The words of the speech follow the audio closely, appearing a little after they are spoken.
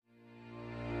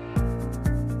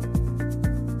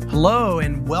Hello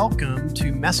and welcome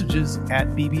to Messages at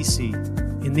BBC.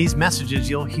 In these messages,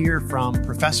 you'll hear from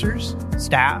professors,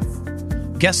 staff,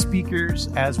 guest speakers,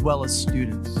 as well as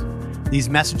students. These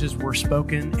messages were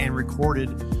spoken and recorded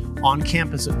on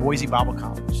campus at Boise Bible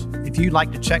College. If you'd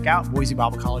like to check out Boise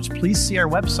Bible College, please see our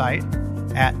website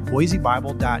at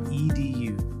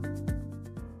boisebible.edu.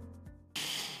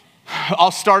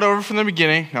 I'll start over from the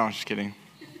beginning. No, I'm just kidding.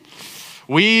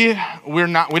 We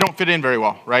don't fit in very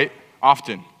well, right?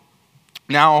 Often.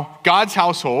 Now, God's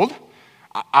household,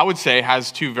 I would say,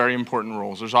 has two very important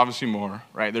rules. There's obviously more,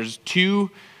 right? There's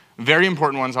two very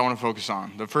important ones I want to focus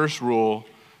on. The first rule,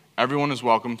 everyone is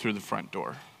welcome through the front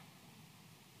door.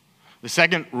 The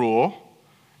second rule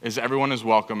is everyone is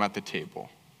welcome at the table.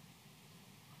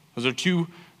 Those are two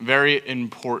very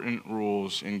important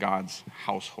rules in God's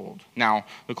household. Now,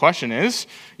 the question is,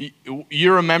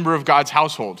 you're a member of God's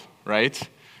household, right?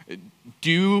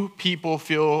 Do people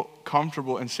feel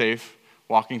comfortable and safe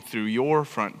walking through your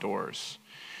front doors?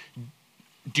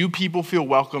 Do people feel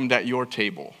welcomed at your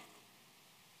table?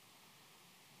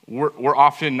 We're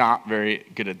often not very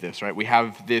good at this, right? We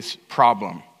have this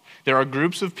problem. There are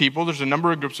groups of people, there's a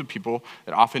number of groups of people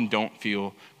that often don't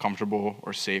feel comfortable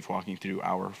or safe walking through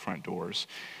our front doors.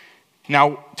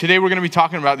 Now, today we're going to be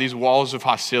talking about these walls of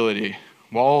hostility.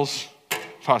 Walls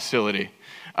of hostility.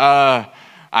 I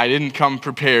didn't come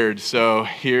prepared, so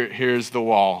here's the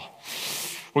wall.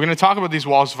 We're going to talk about these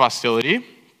walls of hostility,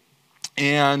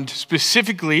 and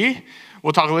specifically,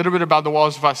 we'll talk a little bit about the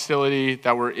walls of hostility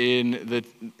that were in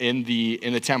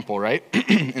the temple, right?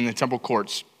 In the temple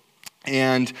courts.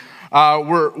 And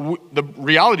the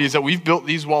reality is that we've built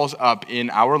these walls up in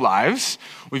our lives.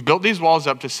 We've built these walls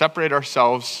up to separate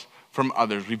ourselves from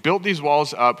others. We built these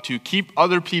walls up to keep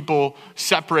other people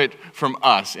separate from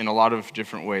us in a lot of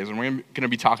different ways. And we're going to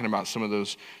be talking about some of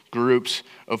those groups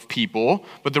of people.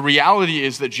 But the reality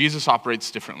is that Jesus operates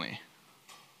differently.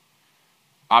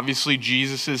 Obviously,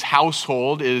 Jesus'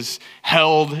 household is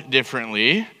held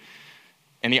differently,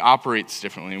 and he operates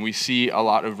differently. And we see a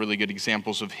lot of really good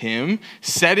examples of him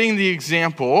setting the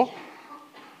example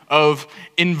of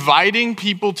inviting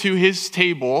people to his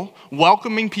table,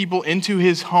 welcoming people into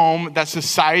his home that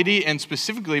society, and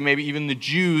specifically maybe even the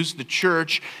Jews, the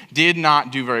church, did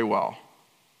not do very well.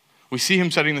 We see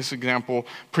him setting this example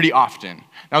pretty often.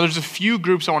 Now, there's a few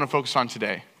groups I want to focus on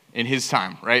today in his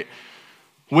time, right?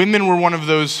 Women were one of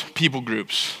those people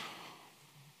groups.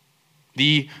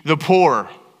 The poor,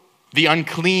 the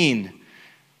unclean,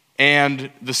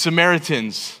 and the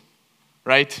Samaritans,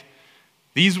 right?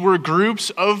 These were groups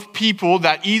of people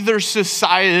that either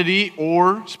society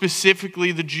or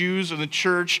specifically the Jews or the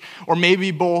church, or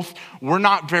maybe both, were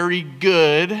not very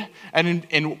good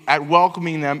at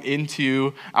welcoming them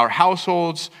into our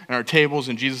households and our tables,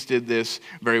 and Jesus did this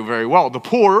very, very well. The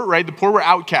poor, right? The poor were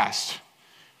outcast.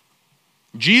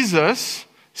 Jesus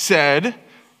said,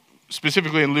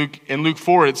 specifically in Luke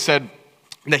 4, it said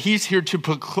that he's here to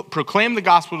proclaim the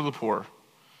gospel to the poor.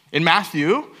 In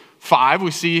Matthew 5, we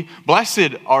see,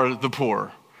 blessed are the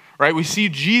poor, right? We see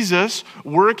Jesus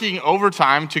working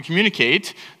overtime to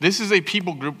communicate, this is a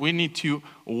people group we need to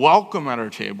welcome at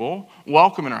our table,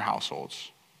 welcome in our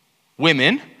households.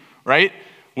 Women, right?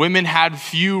 Women had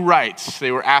few rights.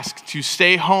 They were asked to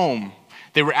stay home.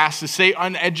 They were asked to stay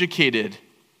uneducated.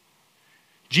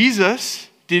 Jesus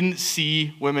didn't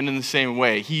see women in the same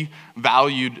way. He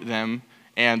valued them.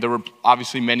 And there were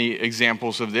obviously many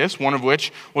examples of this, one of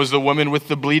which was the woman with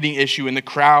the bleeding issue in the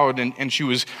crowd, and she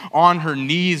was on her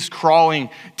knees crawling,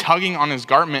 tugging on his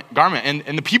garment.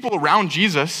 And the people around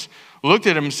Jesus looked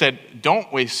at him and said,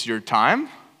 don't waste your time.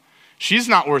 She's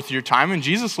not worth your time. And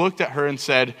Jesus looked at her and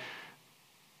said,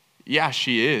 yeah,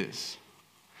 she is.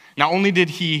 Not only did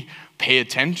he pay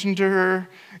attention to her,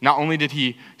 not only did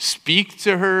he speak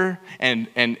to her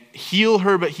and heal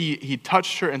her, but he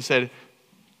touched her and said,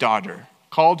 daughter.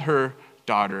 Called her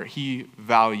daughter. He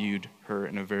valued her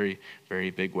in a very,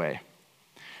 very big way.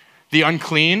 The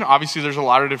unclean, obviously there's a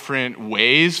lot of different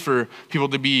ways for people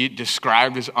to be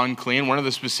described as unclean. One of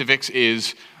the specifics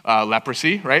is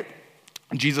leprosy, right?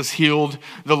 Jesus healed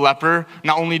the leper.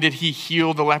 Not only did he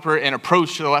heal the leper and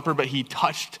approach the leper, but he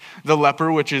touched the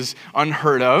leper, which is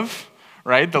unheard of.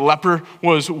 Right? The leper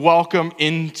was welcome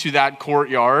into that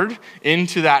courtyard,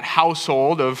 into that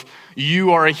household of,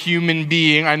 you are a human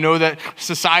being. I know that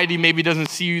society maybe doesn't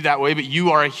see you that way, but you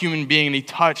are a human being. And he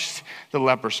touched the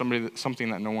leper,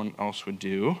 something that no one else would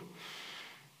do.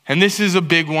 And this is a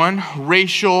big one,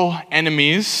 racial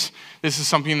enemies. This is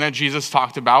something that Jesus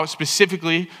talked about,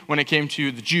 specifically when it came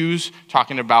to the Jews,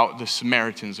 talking about the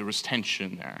Samaritans. There was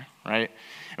tension there, right?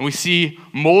 And we see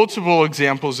multiple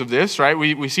examples of this, right?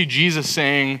 We see Jesus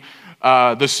saying,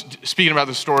 speaking about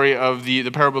the story of the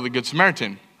parable of the Good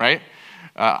Samaritan, right?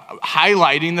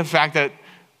 Highlighting the fact that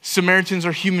Samaritans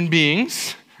are human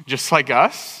beings, just like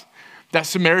us, that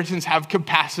Samaritans have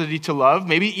capacity to love,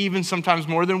 maybe even sometimes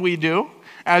more than we do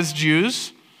as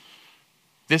Jews.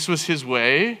 This was his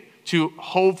way to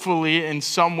hopefully in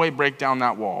some way break down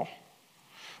that wall.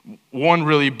 One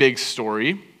really big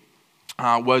story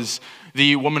was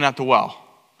the woman at the well.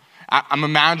 I'm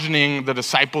imagining the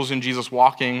disciples and Jesus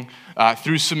walking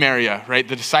through Samaria, right?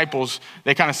 The disciples,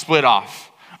 they kind of split off.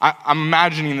 I'm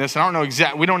imagining this.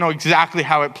 We don't know exactly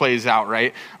how it plays out,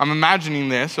 right? I'm imagining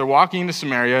this. They're walking into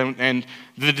Samaria, and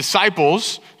the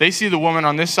disciples, they see the woman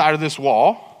on this side of this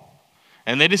wall,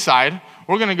 and they decide,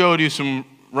 we're going to go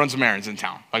run some errands in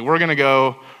town. Like, we're going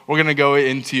to go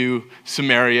into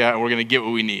Samaria, and we're going to get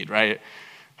what we need, right?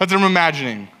 That's what I'm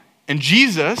imagining. And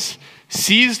Jesus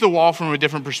sees the wall from a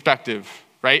different perspective,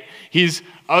 right? He's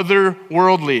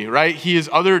otherworldly, right? He is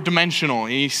other dimensional,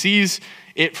 and he sees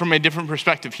it from a different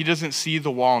perspective. He doesn't see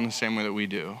the wall in the same way that we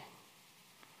do.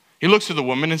 He looks at the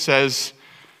woman and says,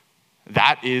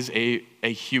 that is a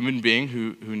human being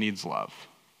who needs love,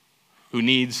 who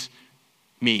needs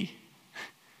me,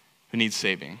 who needs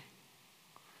saving.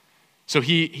 So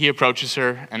he approaches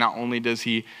her, and not only does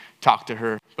he talk to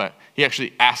her, but he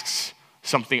actually asks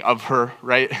something of her,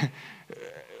 right?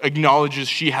 Acknowledges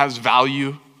she has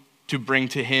value to bring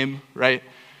to him, right?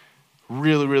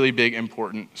 Really, really big,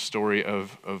 important story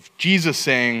of Jesus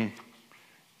saying,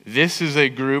 this is a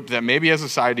group that maybe as a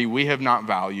society we have not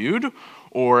valued,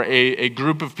 or a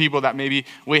group of people that maybe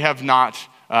we have not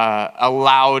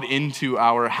allowed into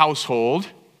our household,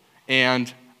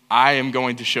 and I am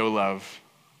going to show love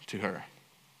to her.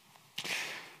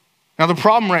 Now, the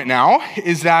problem right now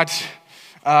is that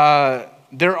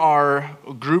there are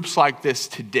groups like this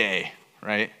today,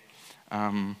 right?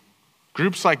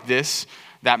 Groups like this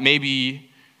that maybe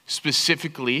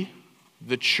specifically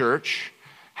the church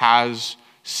has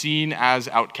seen as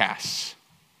outcasts,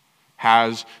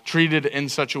 has treated in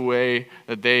such a way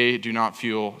that they do not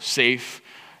feel safe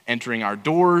entering our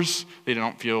doors, they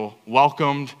don't feel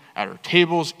welcomed at our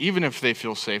tables, even if they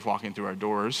feel safe walking through our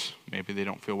doors, maybe they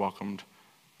don't feel welcomed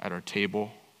at our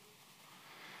table.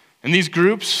 And these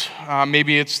groups,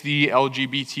 maybe it's the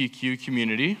LGBTQ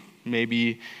community,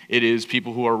 maybe it is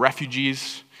people who are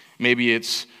refugees, maybe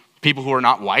it's people who are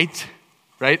not white,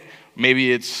 right?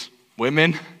 Maybe it's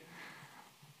women.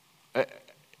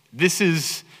 This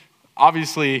is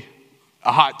obviously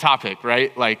a hot topic,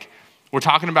 right? Like, we're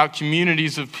talking about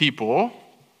communities of people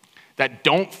that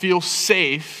don't feel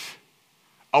safe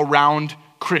around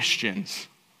Christians.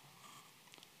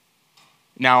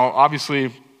 Now,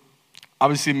 obviously,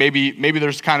 maybe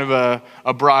there's kind of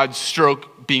a broad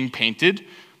stroke being painted,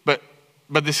 but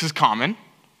this is common.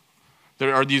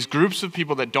 There are these groups of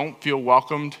people that don't feel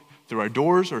welcomed through our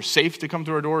doors, or safe to come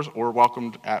through our doors, or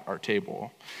welcomed at our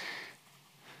table.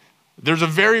 There's a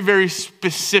very, very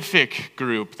specific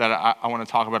group that I want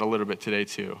to talk about a little bit today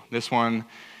too. This one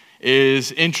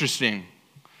is interesting,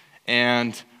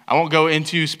 and I won't go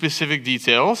into specific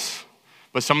details,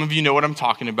 but some of you know what I'm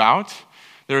talking about.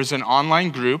 There's an online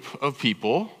group of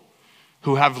people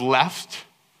who have left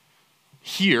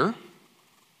here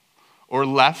or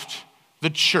left the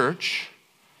church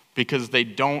because they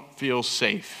don't feel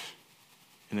safe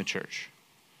in the church.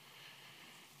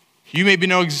 You maybe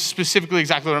know specifically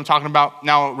exactly what I'm talking about.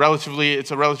 Now,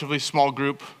 it's a relatively small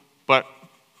group, but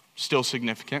still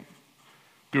significant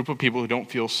group of people who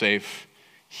don't feel safe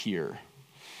here.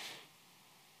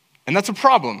 And that's a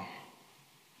problem,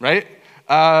 right?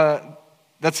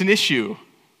 That's an issue.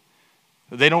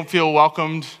 They don't feel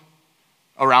welcomed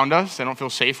around us. They don't feel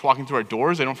safe walking through our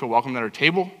doors. They don't feel welcomed at our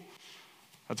table.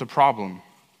 That's a problem.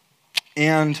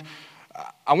 And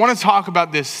I want to talk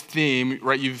about this theme,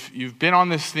 right? You've been on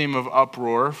this theme of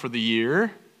uproar for the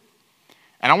year.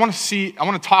 And I want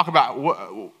to talk about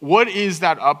what is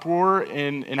that uproar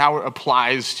and how it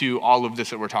applies to all of this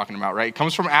that we're talking about, right? It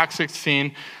comes from Acts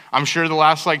 16. I'm sure the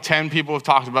last 10 people have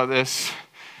talked about this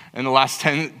in the last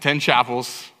 10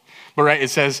 chapels. But right, it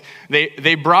says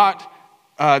they brought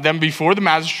them before the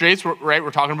magistrates, right?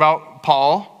 We're talking about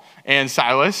Paul and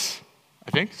Silas.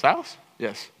 I think, Silas?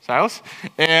 Yes, Silas.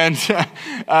 And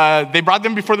they brought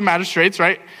them before the magistrates,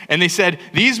 right? And they said,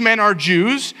 these men are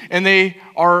Jews, and they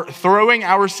are throwing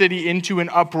our city into an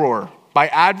uproar by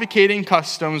advocating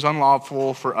customs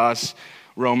unlawful for us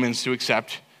Romans to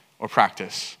accept or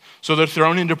practice. So they're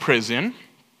thrown into prison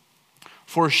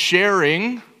for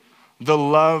sharing the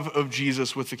love of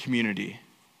Jesus with the community,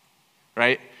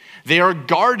 right? They are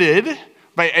guarded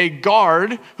by a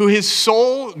guard who his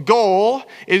sole goal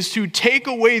is to take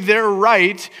away their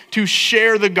right to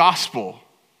share the gospel.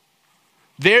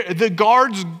 The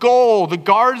guard's goal, the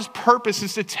guard's purpose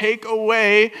is to take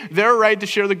away their right to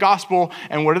share the gospel.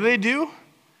 And what do?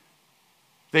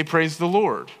 They praise the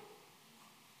Lord.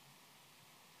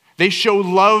 They show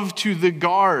love to the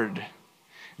guard.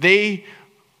 They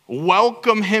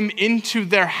welcome him into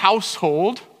their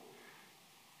household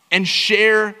and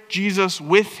share Jesus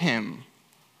with him.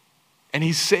 And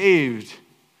he's saved.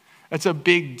 That's a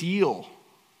big deal,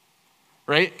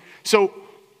 right? So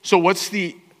what's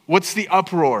the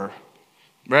uproar,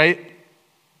 right?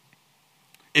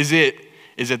 Is it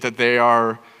that they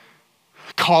are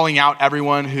calling out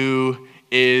everyone who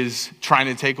is trying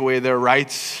to take away their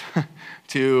rights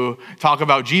to talk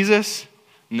about Jesus?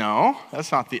 No,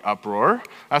 that's not the uproar.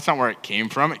 That's not where it came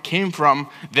from. It came from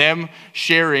them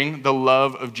sharing the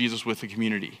love of Jesus with the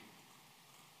community.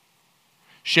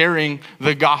 Sharing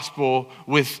the gospel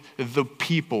with the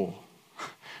people.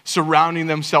 Surrounding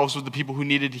themselves with the people who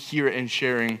needed to hear it and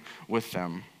sharing with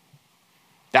them.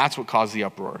 That's what caused the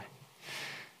uproar.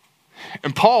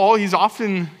 And Paul, he's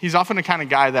often the kind of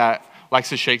guy that likes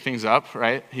to shake things up,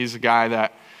 right? He's a guy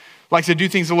that likes to do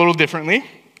things a little differently.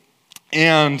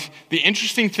 And the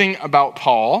interesting thing about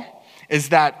Paul is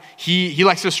that he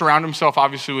likes to surround himself,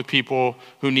 obviously, with people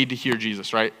who need to hear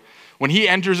Jesus, right? When he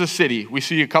enters a city, we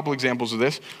see a couple examples of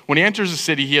this. When he enters a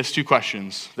city, he has two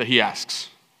questions that he asks,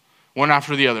 one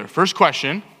after the other. First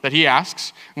question that he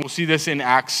asks, and we'll see this in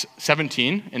Acts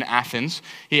 17 in Athens,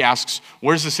 he asks,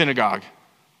 where's the synagogue?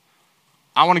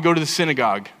 I want to go to the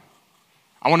synagogue.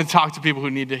 I want to talk to people who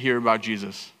need to hear about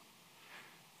Jesus.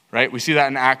 Right? We see that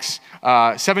in Acts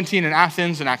 17 in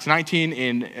Athens, and Acts 19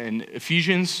 in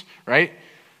Ephesians, right?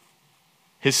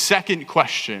 His second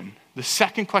question, the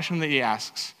second question that he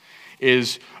asks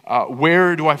is,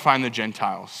 where do I find the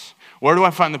Gentiles? Where do I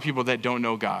find the people that don't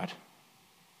know God?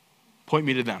 Point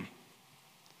me to them.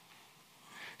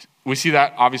 We see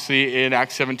that obviously in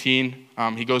Acts 17.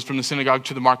 He goes from the synagogue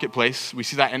to the marketplace. We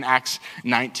see that in Acts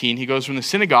 19. He goes from the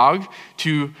synagogue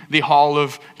to the hall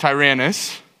of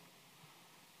Tyrannus.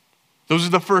 Those are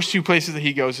the first two places that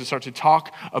he goes to start to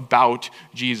talk about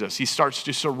Jesus. He starts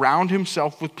to surround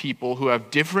himself with people who have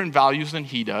different values than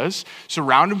he does,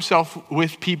 surround himself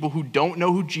with people who don't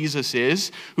know who Jesus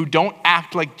is, who don't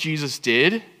act like Jesus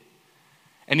did,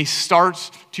 and he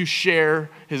starts to share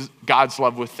God's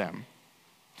love with them.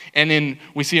 And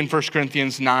we see in 1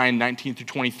 Corinthians 9, 19 through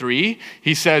 23,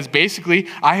 he says, basically,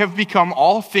 I have become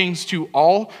all things to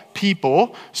all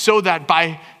people so that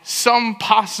by some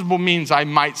possible means I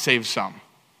might save some.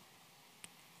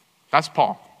 That's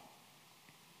Paul.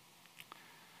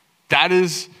 That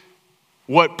is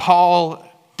what Paul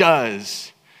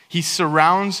does. He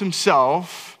surrounds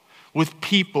himself with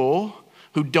people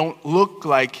who don't look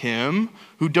like him,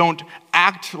 who don't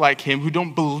act like him, who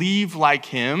don't believe like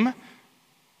him,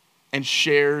 and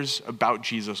shares about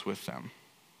Jesus with them.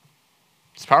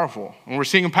 It's powerful. And we're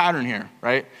seeing a pattern here,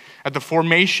 right? At the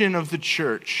formation of the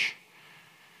church,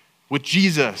 with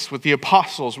Jesus, with the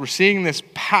apostles, we're seeing this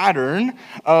pattern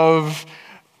of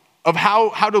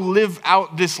how to live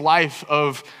out this life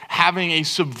of having a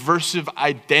subversive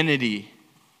identity,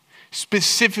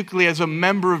 specifically as a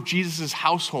member of Jesus'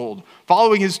 household,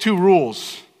 following his two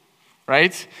rules,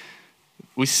 right?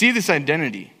 We see this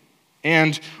identity.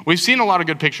 And we've seen a lot of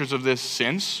good pictures of this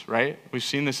since, right? We've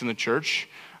seen this in the church.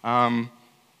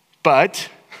 But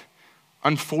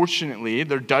unfortunately,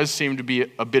 there does seem to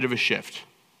be a bit of a shift,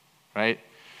 right?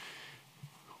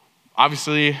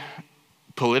 Obviously,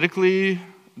 politically,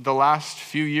 the last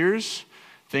few years,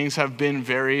 things have been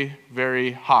very,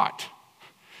 very hot.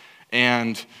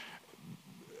 And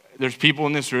there's people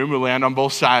in this room who land on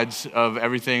both sides of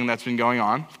everything that's been going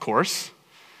on, of course.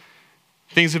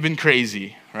 Things have been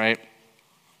crazy, right?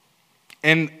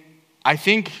 And I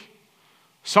think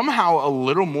somehow a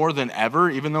little more than ever,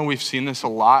 even though we've seen this a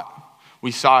lot, we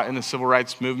saw it in the civil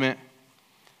rights movement,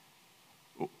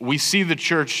 we see the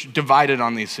church divided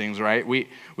on these things, right? We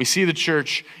see the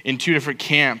church in two different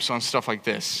camps on stuff like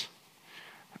this.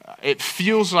 It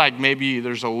feels like maybe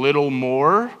there's a little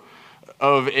more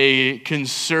of a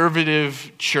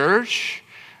conservative church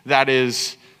that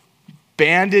is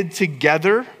banded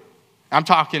together. I'm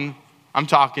talking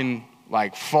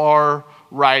like far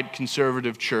right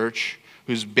conservative church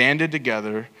who's banded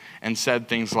together and said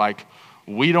things like,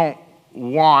 we don't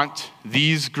want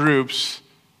these groups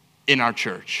in our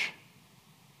church.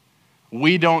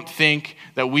 We don't think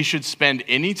that we should spend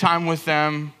any time with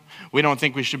them. We don't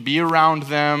think we should be around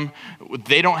them.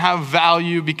 They don't have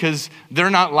value because they're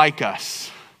not like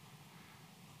us.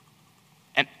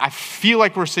 And I feel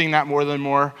like we're seeing that more than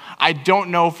more. I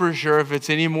don't know for sure if it's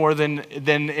any more than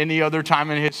any other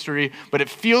time in history, but it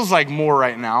feels like more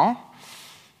right now.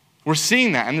 We're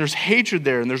seeing that, and there's hatred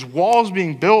there, and there's walls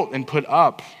being built and put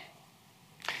up.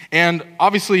 And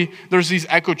obviously, there's these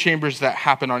echo chambers that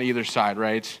happen on either side,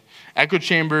 right? Echo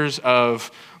chambers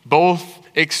of both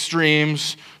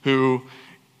extremes who,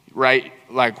 right,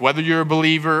 like whether you're a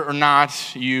believer or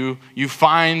not, you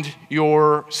find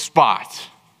your spot.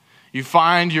 You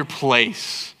find your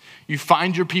place. You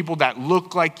find your people that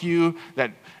look like you,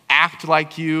 that act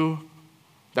like you,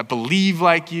 that believe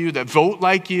like you, that vote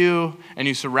like you, and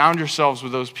you surround yourselves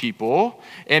with those people.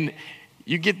 And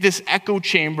you get this echo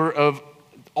chamber of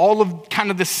all of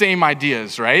kind of the same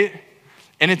ideas, right?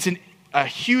 And it's a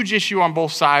huge issue on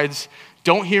both sides.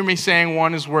 Don't hear me saying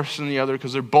one is worse than the other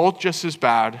because they're both just as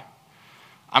bad.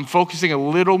 I'm focusing a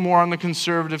little more on the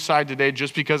conservative side today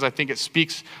just because I think it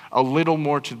speaks a little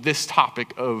more to this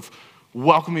topic of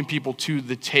welcoming people to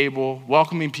the table,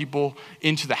 welcoming people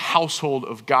into the household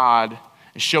of God,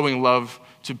 and showing love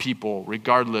to people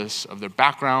regardless of their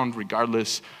background,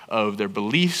 regardless of their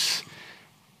beliefs.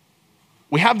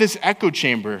 We have this echo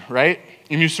chamber, right?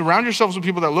 And you surround yourselves with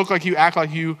people that look like you, act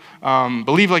like you,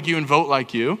 believe like you, and vote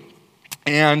like you.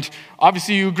 And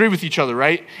obviously you agree with each other,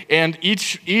 right? And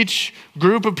each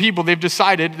group of people, they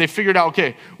figured out,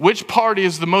 okay, which party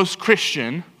is the most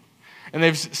Christian? And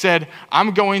they've said,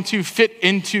 I'm going to fit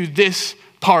into this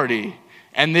party.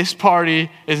 And this party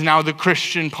is now the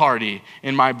Christian party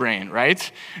in my brain,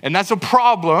 right? And that's a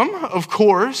problem, of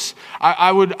course.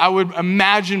 I would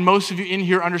imagine most of you in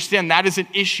here understand that is an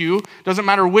issue. Doesn't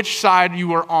matter which side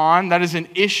you are on, that is an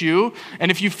issue.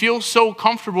 And if you feel so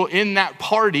comfortable in that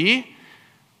party,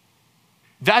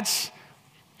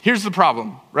 here's the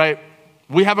problem, right?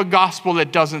 We have a gospel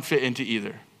that doesn't fit into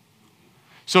either.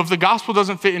 So if the gospel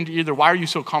doesn't fit into either, why are you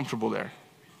so comfortable there?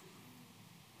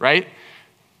 Right?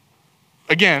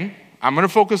 Again, I'm going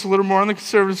to focus a little more on the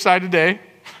conservative side today,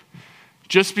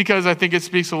 just because I think it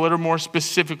speaks a little more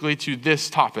specifically to this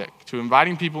topic, to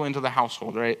inviting people into the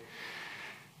household, right?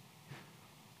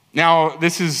 Now,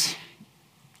 this is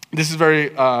very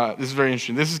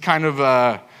interesting. This is kind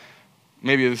of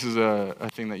maybe this is a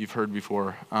thing that you've heard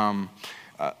before.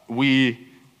 You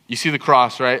see the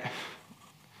cross, right?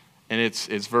 And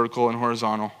it's vertical and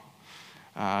horizontal.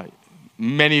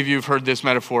 Many of you have heard this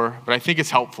metaphor, but I think it's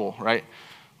helpful, right?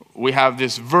 We have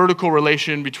this vertical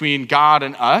relation between God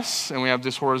and us, and we have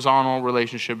this horizontal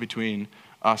relationship between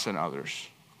us and others.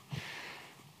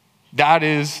 That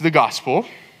is the gospel.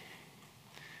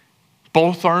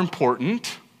 Both are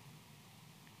important.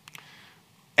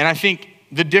 And I think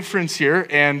the difference here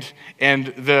and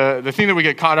the thing that we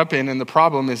get caught up in and the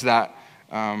problem is that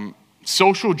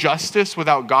social justice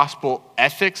without gospel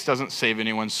ethics doesn't save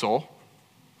anyone's soul.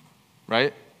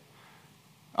 Right?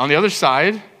 On the other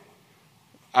side,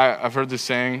 I've heard this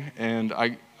saying, and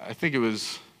I think it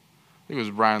was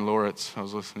Brian Loritz I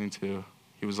was listening to.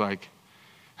 He was like,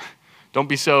 don't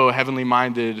be so heavenly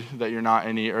minded that you're not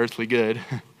any earthly good.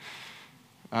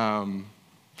 Some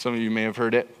of you may have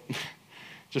heard it.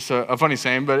 Just a funny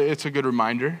saying, but it's a good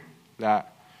reminder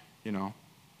that,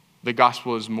 the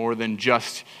gospel is more than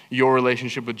just your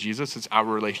relationship with Jesus. It's our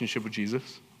relationship with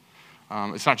Jesus.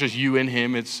 It's not just you and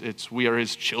him, it's we are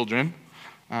his children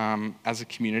as a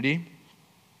community.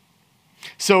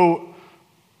 So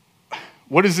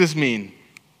what does this mean?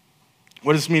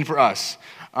 What does this mean for us?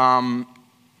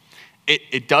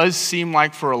 It does seem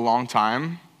like for a long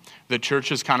time, the church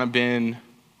has kind of been,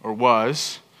 or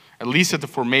was, at least at the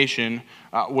formation,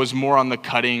 was more on the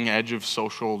cutting edge of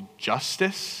social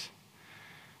justice.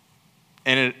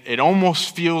 And it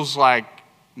almost feels like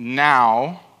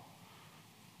now,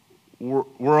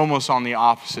 we're almost on the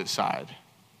opposite side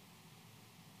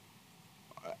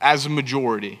as a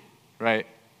majority, right?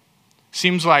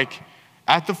 Seems like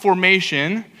at the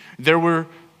formation,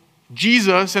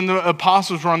 Jesus and the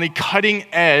apostles were on the cutting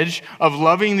edge of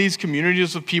loving these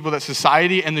communities of people that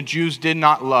society and the Jews did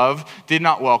not love, did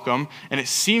not welcome. And it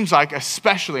seems like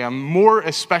I'm more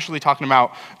especially talking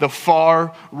about the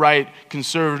far right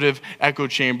conservative echo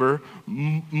chamber.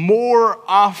 More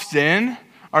often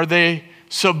are they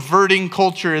subverting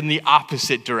culture in the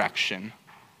opposite direction,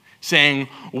 saying,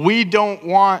 we don't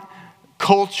want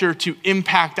culture to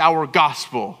impact our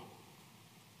gospel.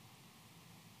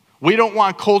 We don't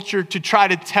want culture to try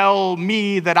to tell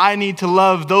me that I need to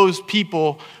love those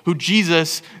people who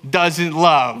Jesus doesn't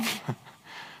love.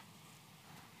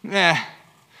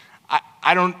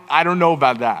 I don't know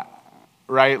about that,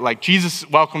 right? Like Jesus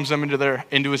welcomes them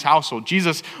into his household.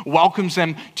 Jesus welcomes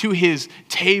them to his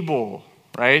table,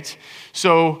 right?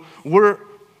 So we're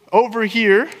over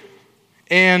here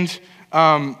And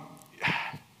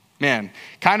man,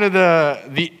 kind of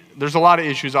there's a lot of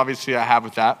issues, obviously, I have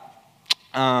with that.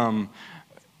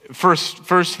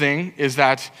 First thing is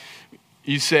that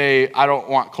you say, I don't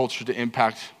want culture to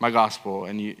impact my gospel,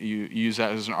 and you use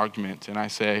that as an argument. And I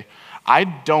say, I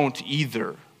don't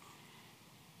either.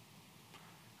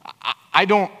 I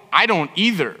don't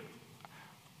either.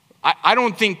 I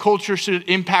don't think culture should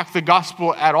impact the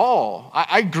gospel at all.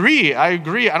 I agree. I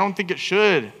don't think it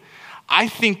should. I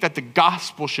think that the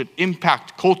gospel should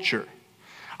impact culture.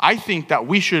 I think that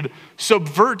we should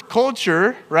subvert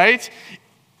culture, right?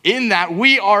 In that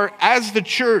we are, as the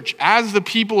church, as the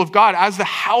people of God, as the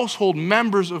household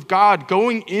members of God,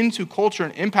 going into culture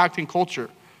and impacting culture.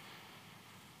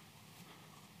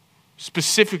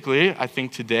 Specifically, I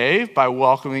think today, by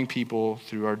welcoming people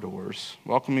through our doors,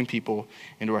 welcoming people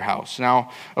into our house.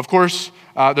 Now, of course,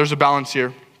 there's a balance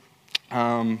here.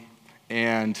 I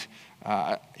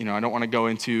don't want to go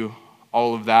into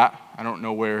all of that. I don't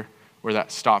know where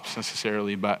that stops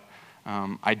necessarily, but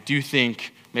I do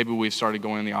think maybe we've started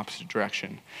going in the opposite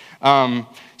direction.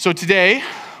 So today,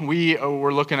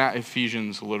 we're looking at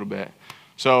Ephesians a little bit.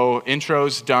 So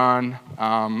intro's done.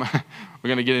 We're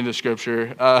going to get into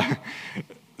scripture.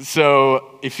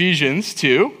 So Ephesians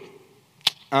 2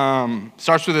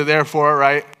 starts with a therefore,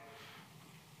 right?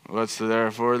 What's the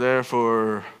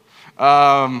therefore?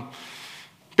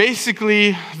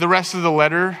 Basically, the rest of the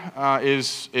letter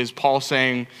is Paul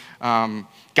saying,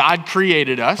 God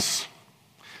created us.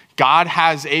 God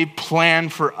has a plan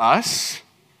for us.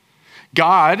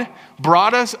 God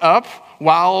brought us up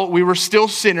while we were still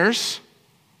sinners,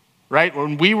 right?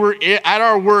 When we were at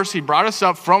our worst, he brought us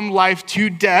up from life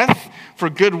to death for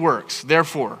good works.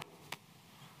 Therefore.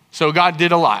 So God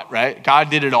did a lot, right? God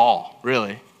did it all,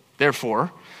 really.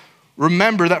 Therefore,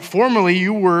 remember that formerly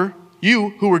you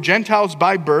who were Gentiles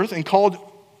by birth and called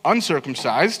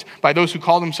uncircumcised by those who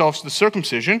call themselves the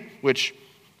circumcision, which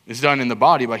is done in the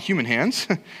body by human hands.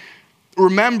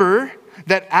 Remember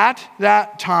that at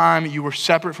that time you were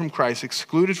separate from Christ,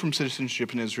 excluded from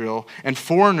citizenship in Israel, and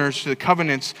foreigners to the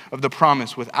covenants of the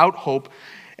promise, without hope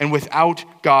and without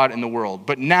God in the world.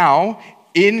 But now,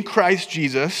 in Christ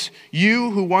Jesus,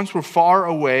 you who once were far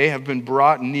away have been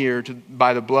brought near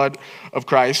by the blood of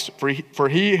Christ, for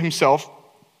he himself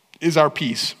is our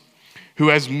peace, who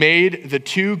has made the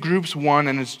two groups one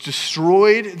and has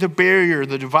destroyed the barrier,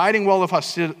 the dividing wall of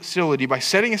hostility, by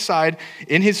setting aside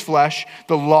in his flesh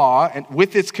the law and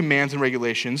with its commands and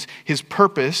regulations. His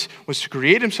purpose was to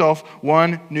create himself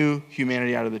one new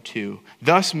humanity out of the two,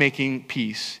 thus making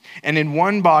peace, and in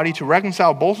one body to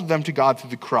reconcile both of them to God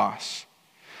through the cross,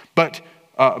 but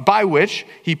by which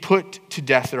he put to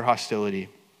death their hostility.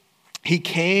 He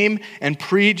came and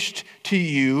preached to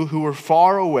you who were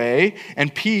far away,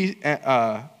 and peace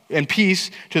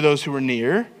to those who were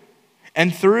near.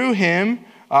 And through him,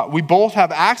 we both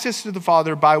have access to the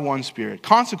Father by one Spirit.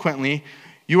 Consequently,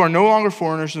 you are no longer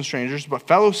foreigners and strangers, but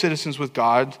fellow citizens with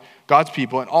God's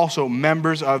people, and also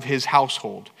members of his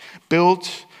household,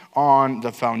 built on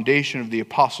the foundation of the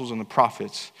apostles and the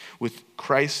prophets, with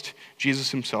Christ Jesus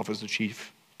himself as the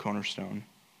chief cornerstone.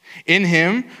 In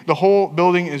him, the whole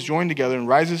building is joined together and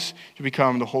rises to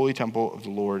become the holy temple of the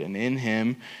Lord. And in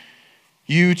him,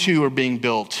 you too are being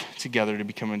built together to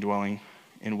become a dwelling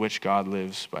in which God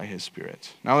lives by his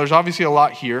Spirit. Now, there's obviously a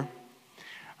lot here.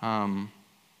 A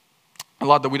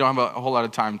lot that we don't have a whole lot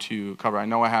of time to cover. I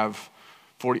know I have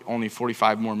only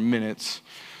 45 more minutes.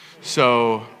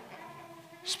 So,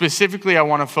 specifically, I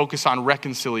want to focus on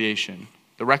reconciliation.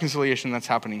 The reconciliation that's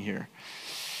happening here.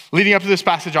 Leading up to this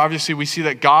passage, obviously, we see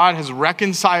that God has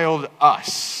reconciled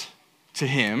us to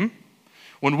him.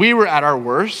 When we were at our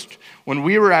worst, when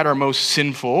we were at our most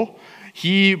sinful,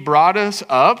 he brought us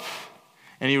up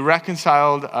and he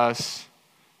reconciled us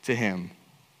to him.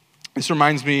 This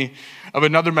reminds me of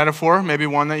another metaphor, maybe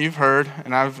one that you've heard,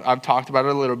 and I've talked about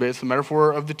it a little bit. It's the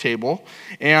metaphor of the table.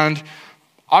 And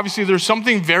obviously, there's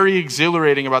something very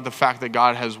exhilarating about the fact that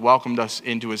God has welcomed us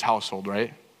into his household,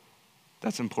 right?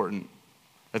 That's important.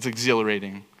 That's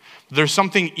exhilarating. There's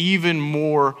something even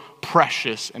more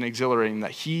precious and exhilarating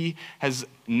that he has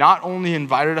not only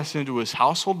invited us into his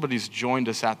household, but he's joined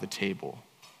us at the table.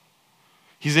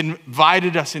 He's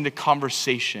invited us into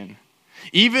conversation.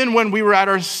 Even when we were at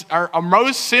our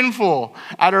most sinful,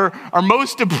 at our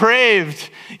most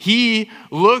depraved, he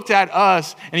looked at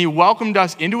us and he welcomed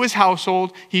us into his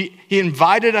household. He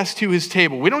invited us to his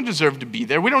table. We don't deserve to be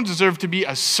there. We don't deserve to be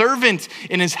a servant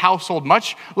in his household,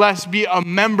 much less be a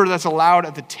member that's allowed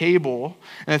at the table.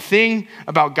 And the thing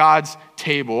about God's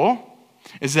table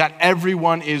is that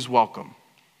everyone is welcome.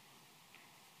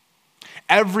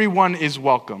 Everyone is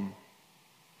welcome.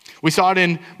 We saw it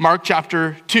in Mark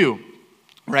chapter 2,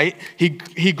 right?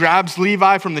 He grabs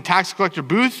Levi from the tax collector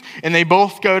booth, and they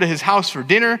both go to his house for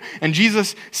dinner. And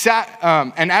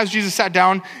as Jesus sat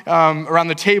down around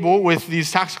the table with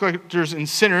these tax collectors and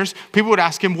sinners, people would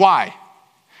ask him why.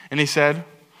 And he said,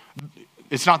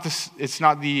 it's not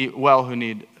the well who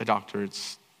need a doctor,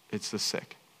 it's the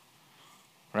sick,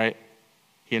 right?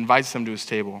 He invites them to his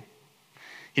table.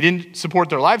 He didn't support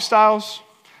their lifestyles,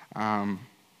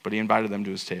 but he invited them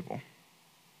to his table.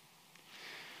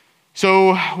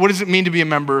 So what does it mean to be a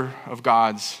member of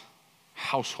God's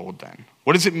household then?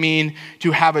 What does it mean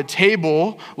to have a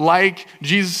table like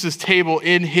Jesus' table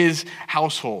in his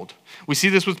household? We see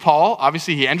this with Paul.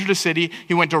 Obviously, he entered a city.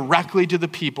 He went directly to the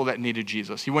people that needed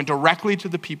Jesus. He went directly to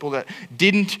the people that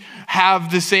didn't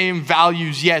have the same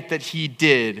values yet that he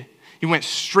did. He went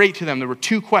straight to them. There were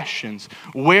two questions.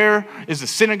 Where is the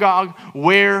synagogue?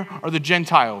 Where are the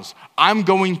Gentiles? I'm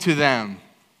going to them.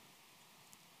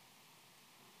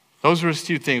 Those are his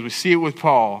two things. We see it with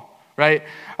Paul, right?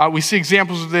 We see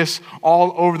examples of this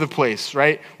all over the place,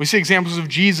 right? We see examples of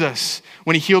Jesus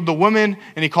when he healed the woman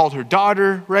and he called her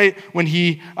daughter, right? When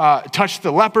he touched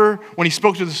the leper, when he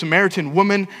spoke to the Samaritan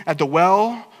woman at the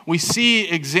well. We see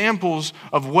examples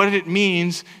of what it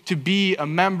means to be a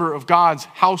member of God's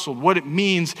household, what it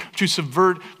means to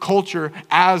subvert culture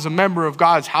as a member of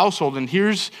God's household. And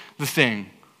here's the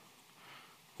thing.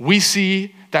 We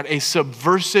see that a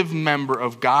subversive member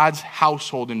of God's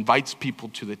household invites people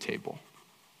to the table.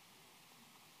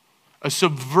 A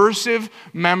subversive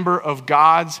member of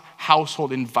God's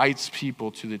household invites people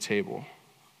to the table.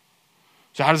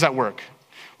 So how does that work?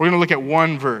 We're going to look at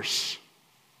one verse.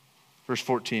 Verse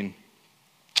 14.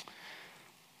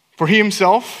 For he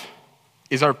himself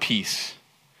is our peace,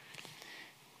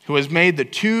 who has made the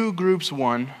two groups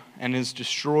one and has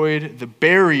destroyed the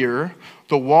barrier,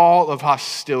 the wall of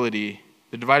hostility,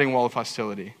 the dividing wall of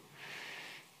hostility.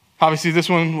 Obviously, this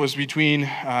one was between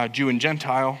Jew and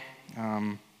Gentile.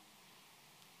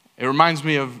 It reminds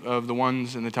me of the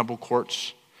ones in the temple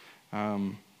courts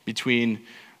between,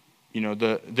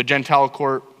 the Gentile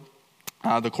court,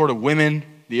 the court of women,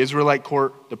 the Israelite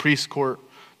court, the priest court,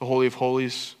 the Holy of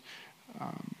Holies.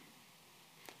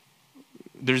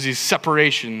 There's these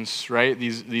separations, right?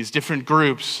 These different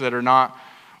groups that are not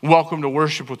welcome to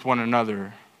worship with one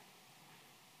another.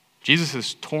 Jesus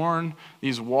has torn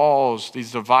these walls,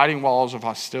 these dividing walls of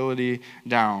hostility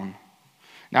down.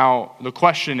 Now, the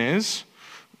question is,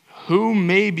 who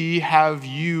maybe have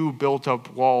you built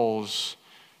up walls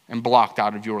and blocked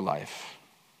out of your life?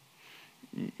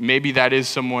 Maybe that is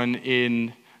someone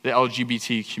in the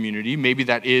LGBT community. Maybe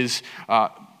that is,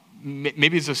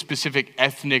 maybe it's a specific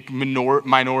ethnic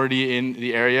minority in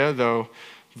the area, though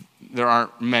there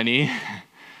aren't many.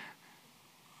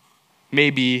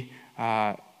 Maybe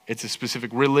it's a specific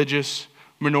religious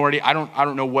minority. I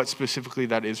don't know what specifically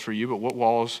that is for you, but what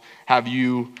walls have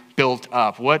you built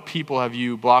up? What people have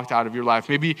you blocked out of your life?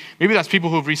 Maybe that's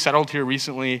people who have resettled here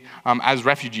recently as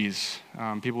refugees,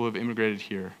 people who have immigrated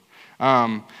here.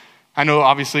 I know,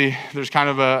 obviously, there's kind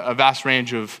of a vast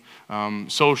range of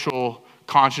social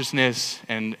consciousness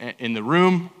and in the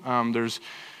room. There's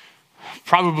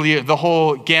probably the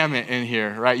whole gamut in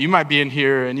here, right? You might be in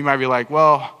here and you might be like,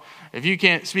 well, if you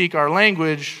can't speak our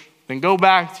language, then go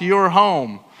back to your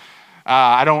home.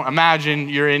 I don't imagine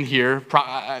you're in here.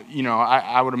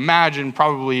 I would imagine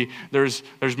probably there's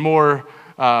more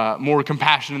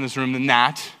compassion in this room than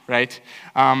that, right?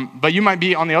 But you might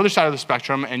be on the other side of the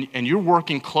spectrum and you're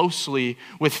working closely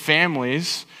with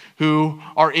families who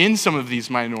are in some of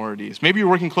these minorities. Maybe you're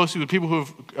working closely with people who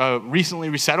have recently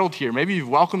resettled here. Maybe you've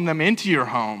welcomed them into your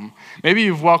home. Maybe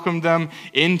you've welcomed them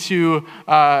into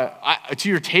to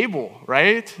your table,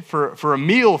 right? For a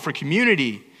meal, for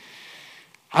community.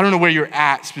 I don't know where you're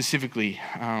at specifically.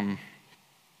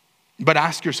 But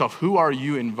ask yourself, who are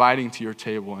you inviting to your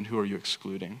table and who are you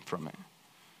excluding from it?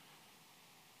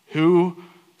 Who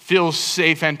feels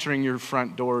safe entering your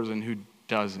front doors and who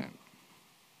doesn't?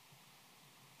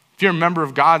 If you're a member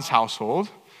of God's household,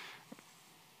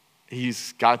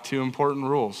 he's got two important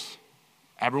rules.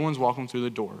 Everyone's welcome through the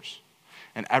doors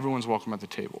and everyone's welcome at the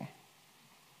table.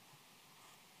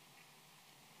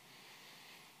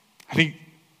 I think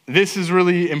this is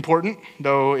really important,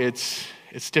 though it's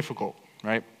difficult,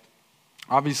 right?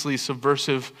 Obviously,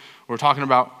 subversive, what we're talking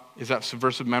about is that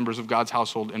subversive members of God's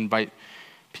household invite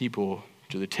people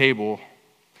to the table.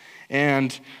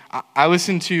 And I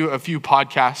listened to a few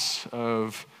podcasts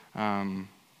of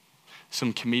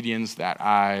some comedians that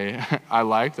I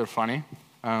like. They're funny.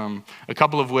 A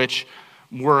couple of which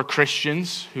were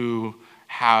Christians who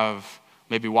have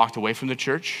maybe walked away from the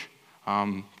church,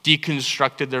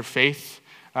 deconstructed their faith,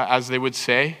 as they would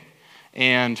say.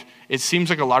 And it seems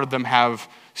like a lot of them have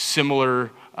a similar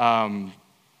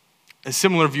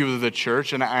view of the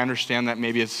church. And I understand that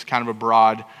maybe it's kind of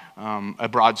a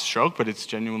broad stroke, but it's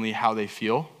genuinely how they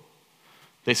feel.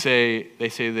 They say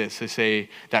this. They say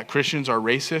that Christians are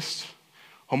racist,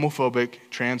 homophobic,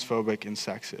 transphobic, and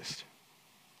sexist.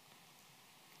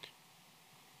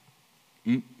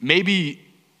 Maybe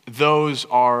those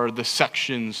are the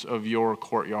sections of your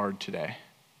courtyard today.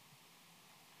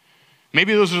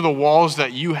 Maybe those are the walls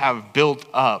that you have built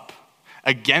up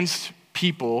against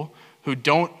people who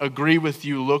don't agree with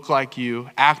you, look like you,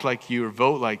 act like you, or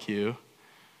vote like you,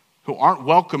 who aren't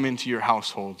welcome into your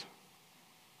household.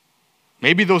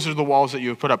 Maybe those are the walls that you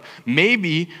have put up.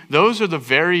 Maybe those are the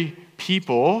very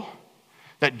people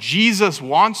that Jesus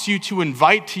wants you to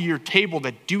invite to your table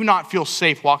that do not feel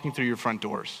safe walking through your front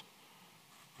doors.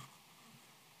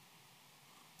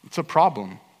 It's a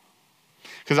problem.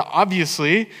 Because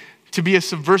obviously, to be a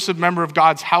subversive member of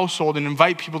God's household and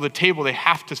invite people to the table, they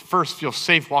have to first feel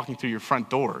safe walking through your front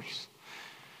doors.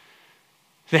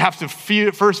 They have to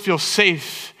first feel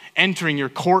safe entering your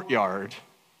courtyard,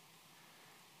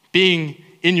 being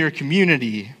in your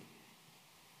community.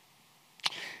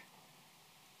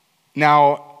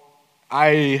 Now,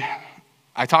 I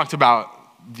talked about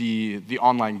the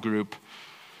online group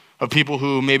of people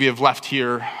who maybe have left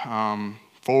here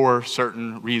for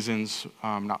certain reasons,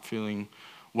 not feeling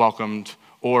welcomed,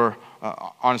 or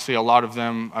honestly, a lot of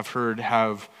them I've heard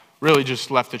have really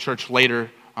just left the church later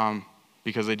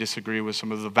because they disagree with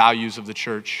some of the values of the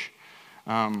church.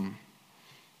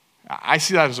 I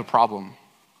see that as a problem.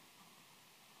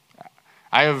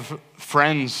 I have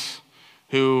friends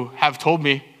who have told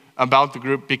me about the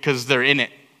group because they're in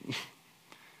it.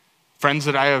 Friends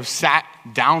that I have sat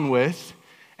down with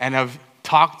and have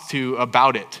talked to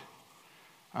about it.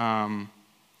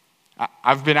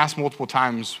 I've been asked multiple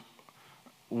times,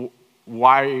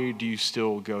 why do you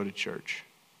still go to church?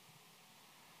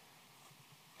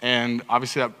 And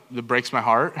obviously that breaks my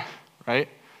heart, right?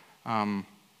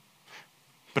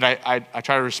 But I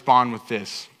try to respond with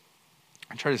this.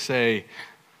 I try to say,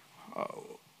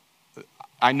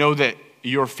 I know that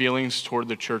your feelings toward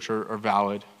the church are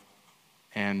valid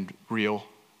and real.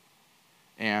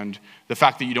 And the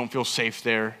fact that you don't feel safe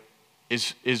there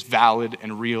is valid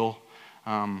and real.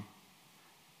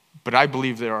 But I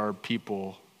believe there are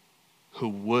people who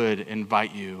would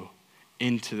invite you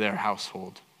into their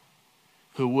household,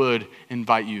 who would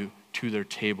invite you to their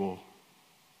table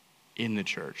in the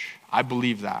church. I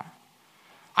believe that.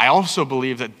 I also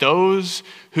believe that those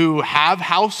who have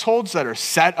households that are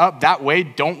set up that way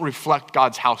don't reflect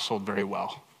God's household very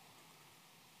well.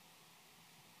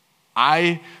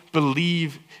 I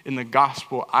believe in the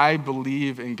gospel. I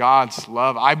believe in God's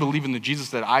love. I believe in the Jesus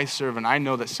that I serve, and I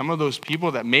know that some of those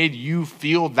people that made you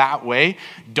feel that way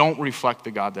don't reflect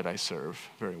the God that I serve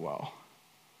very well.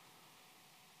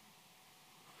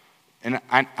 And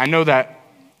I know that,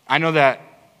 I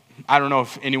don't know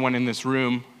if anyone in this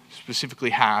room specifically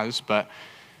has, but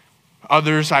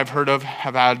others I've heard of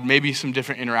have had maybe some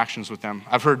different interactions with them.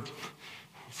 I've heard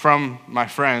from my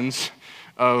friends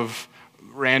of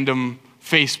random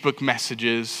Facebook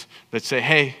messages that say,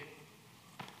 hey,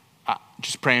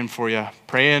 just praying for you,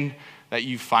 praying that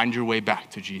you find your way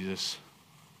back to Jesus.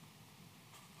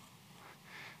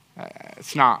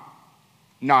 It's not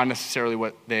necessarily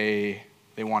what they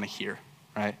want to hear,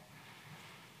 right?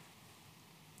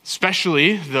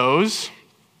 Especially those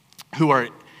who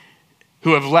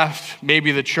have left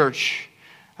maybe the church,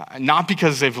 not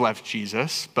because they've left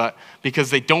Jesus, but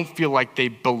because they don't feel like they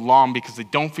belong, because they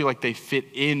don't feel like they fit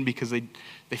in, because they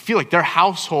feel like their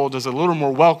household is a little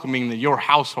more welcoming than your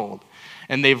household.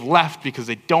 And they've left because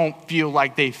they don't feel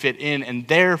like they fit in, and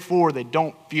therefore they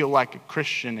don't feel like a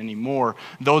Christian anymore,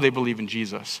 though they believe in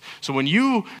Jesus. So when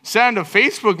you send a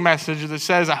Facebook message that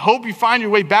says, I hope you find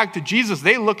your way back to Jesus,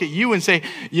 they look at you and say,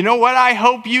 you know what, I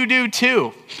hope you do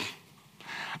too.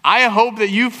 I hope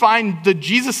that you find the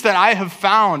Jesus that I have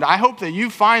found. I hope that you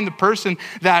find the person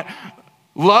that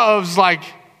loves like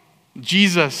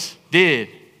Jesus did.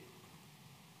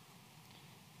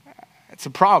 It's a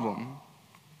problem.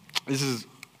 This is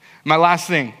my last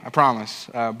thing, I promise.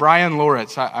 Brian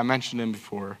Loritz, I mentioned him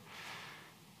before.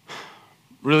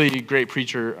 Really great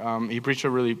preacher. He preached a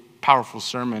really powerful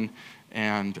sermon.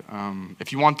 And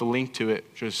if you want the link to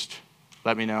it, just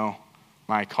let me know.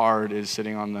 My card is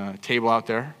sitting on the table out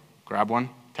there. Grab one,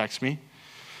 text me.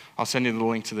 I'll send you the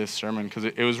link to this sermon because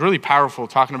it was really powerful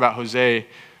talking about Hosea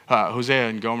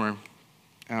and Gomer.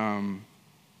 And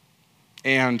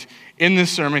in this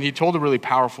sermon, he told a really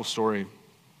powerful story.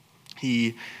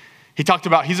 He talked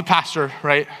about, he's a pastor,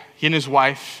 right? He and his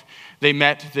wife, they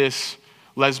met this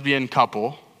lesbian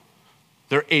couple.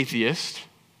 They're atheists,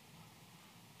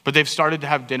 but they've started to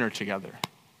have dinner together.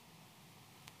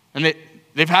 And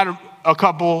they've had a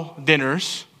couple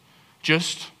dinners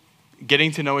just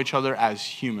getting to know each other as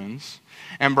humans.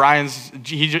 And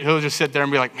he'll just sit there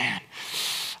and be like, man,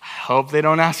 I hope they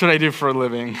don't ask what I do for a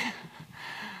living.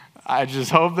 I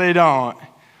just hope they don't.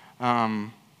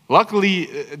 Luckily,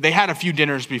 they had a few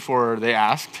dinners before they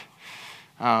asked.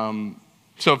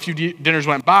 So a few dinners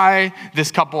went by.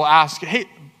 This couple asked, hey,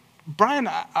 Brian,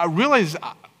 I realize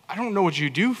I don't know what you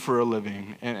do for a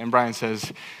living. And Brian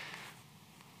says,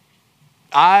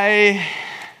 I'm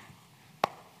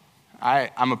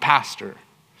a pastor.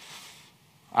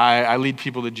 I lead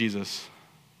people to Jesus.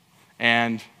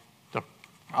 And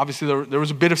obviously there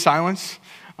was a bit of silence.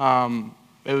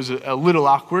 It was a little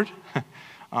awkward.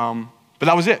 But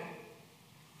that was it.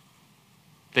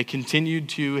 They continued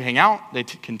to hang out. They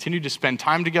continued to spend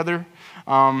time together.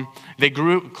 They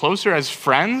grew closer as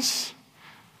friends.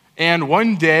 And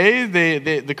one day,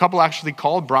 the couple actually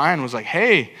called Brian and was like,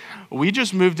 hey, we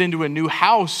just moved into a new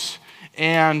house.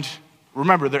 And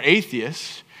remember, they're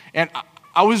atheists. And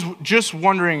I was just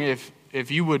wondering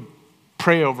if you would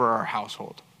pray over our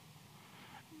household.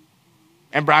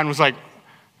 And Brian was like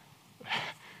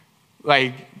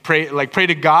pray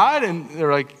to God? And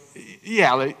they're like,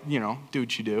 yeah, do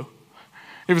what you do.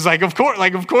 He was like, of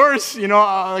course,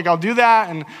 I'll do that.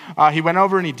 And he went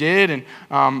over and he did and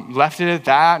left it at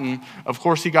that. And of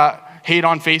course, he got hate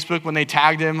on Facebook when they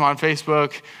tagged him on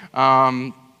Facebook.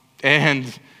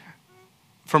 And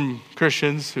from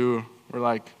Christians who were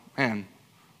like, man,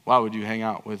 why would you hang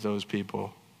out with those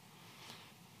people?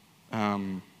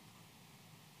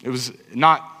 It was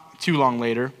not too long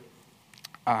later.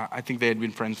 I think they had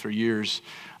been friends for years.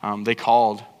 They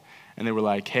called and they were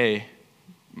like, hey,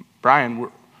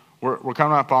 Brian, we're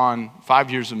coming up on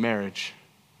 5 years of marriage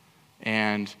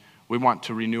and we want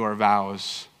to renew our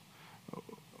vows.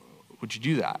 Would you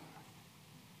do that?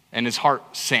 And his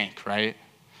heart sank, right?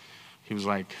 He was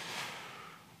like,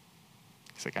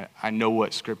 I know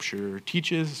what Scripture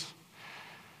teaches.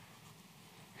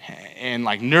 And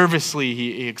like nervously,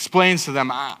 he explains to them,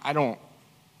 I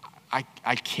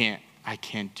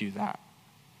can't do that.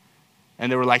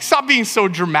 And they were like, stop being so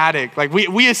dramatic. Like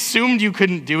we assumed you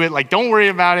couldn't do it. Like, don't worry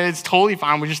about it. It's totally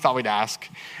fine. We just thought we'd ask.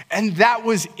 And that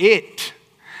was it.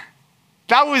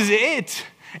 That was it.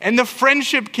 And the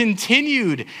friendship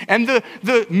continued. And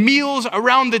the meals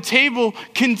around the table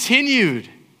continued.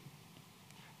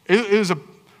 It was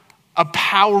a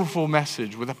powerful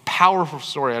message with a powerful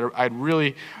story. I'd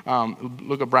really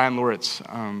look at Brian Loritz,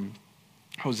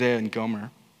 Hosea and Gomer.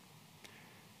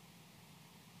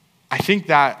 I think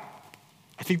that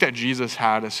Jesus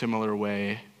had a similar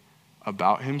way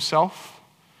about himself,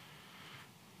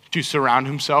 to surround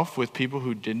himself with people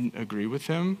who didn't agree with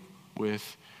him,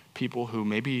 with people who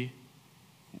maybe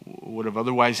would have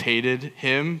otherwise hated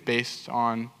him based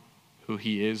on who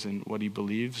he is and what he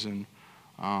believes. And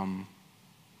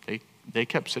they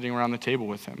kept sitting around the table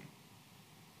with him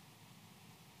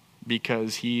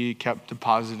because he kept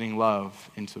depositing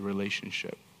love into the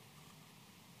relationship.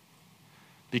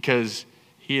 Because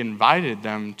he invited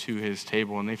them to his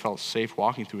table and they felt safe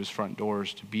walking through his front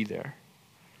doors to be there.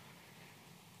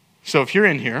 So if you're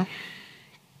in here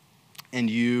and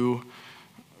you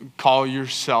call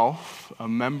yourself a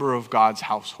member of God's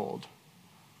household,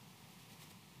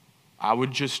 I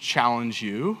would just challenge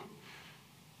you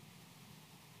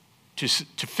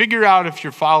to figure out if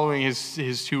you're following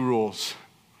his two rules.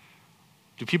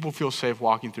 Do people feel safe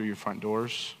walking through your front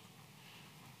doors?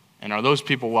 And are those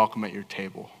people welcome at your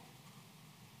table?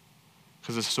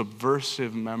 Because a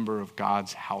subversive member of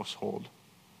God's household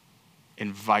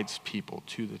invites people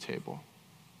to the table.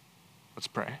 Let's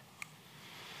pray.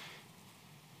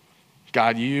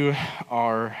 God, you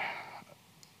are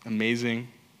amazing.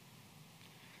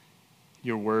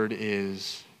 Your word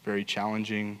is very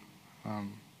challenging.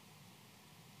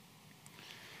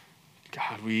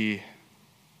 God, we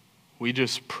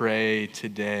just pray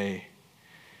today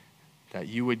that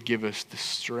you would give us the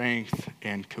strength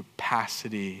and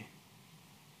capacity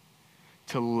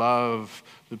to love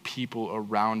the people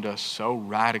around us so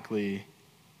radically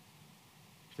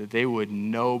that they would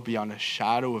know beyond a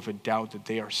shadow of a doubt that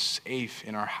they are safe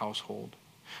in our household,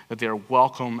 that they are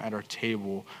welcome at our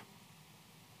table.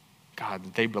 God,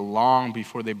 that they belong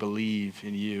before they believe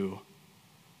in you.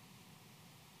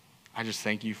 I just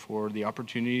thank you for the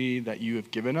opportunity that you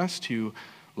have given us to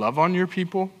love on your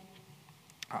people,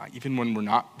 even when we're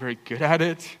not very good at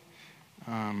it.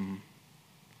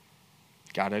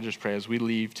 God, I just pray as we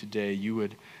leave today, you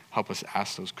would help us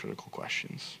ask those critical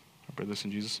questions. I pray this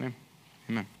in Jesus' name.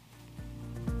 Amen.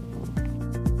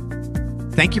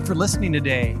 Thank you for listening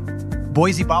today.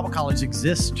 Boise Bible College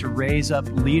exists to raise up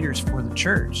leaders for the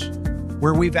church,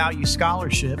 where we value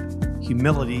scholarship,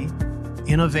 humility,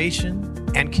 innovation,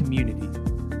 and community.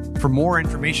 For more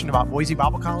information about Boise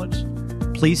Bible College,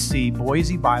 please see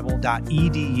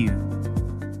boisebible.edu.